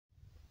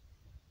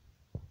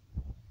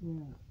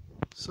Yeah.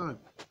 So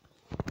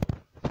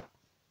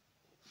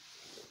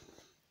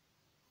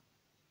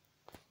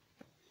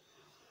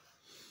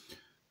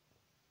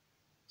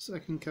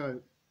second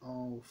coat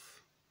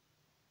of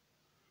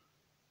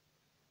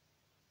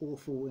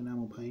awful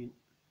enamel paint.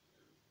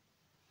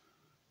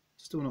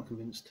 Still not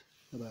convinced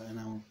about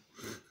enamel,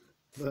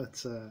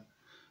 but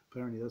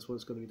apparently that's what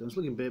it's got to be done. It's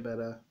looking a bit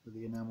better with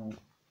the enamel,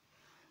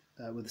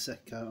 with the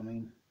second coat. I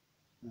mean,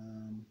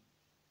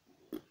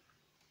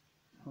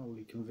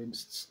 wholly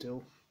convinced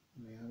still.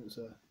 You know, it's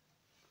a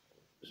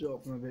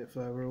shot from a bit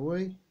further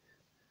away.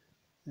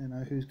 You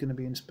know, who's going to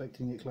be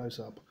inspecting it close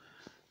up?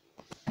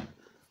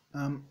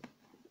 Done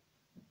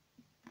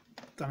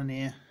in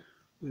here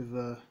with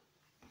a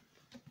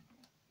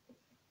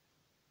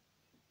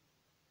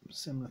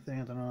similar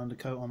thing. I don't know,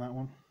 undercoat on that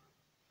one.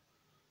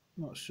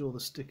 Not sure the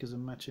stickers are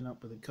matching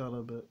up with the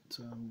colour, but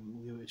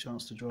we'll give it a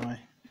chance to dry.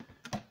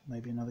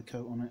 Maybe another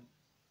coat on it.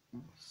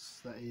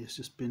 That has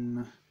just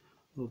been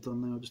all I've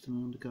done now, just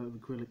an undercoat of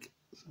acrylic.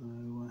 So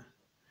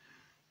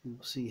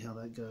we'll see how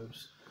that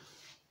goes.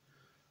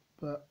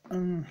 But I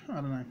don't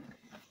know.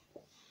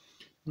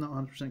 Not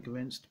 100%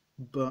 convinced,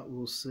 but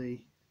we'll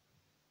see.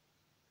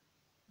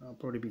 I'll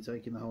probably be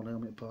taking the whole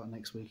helmet apart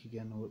next week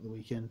again, or at the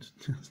weekend,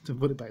 to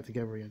put it back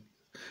together again.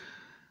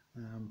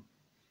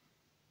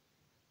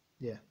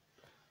 Yeah.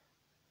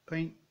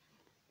 Paint,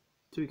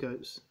 2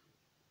 coats,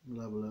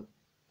 we'll have a look,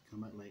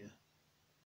 come back later.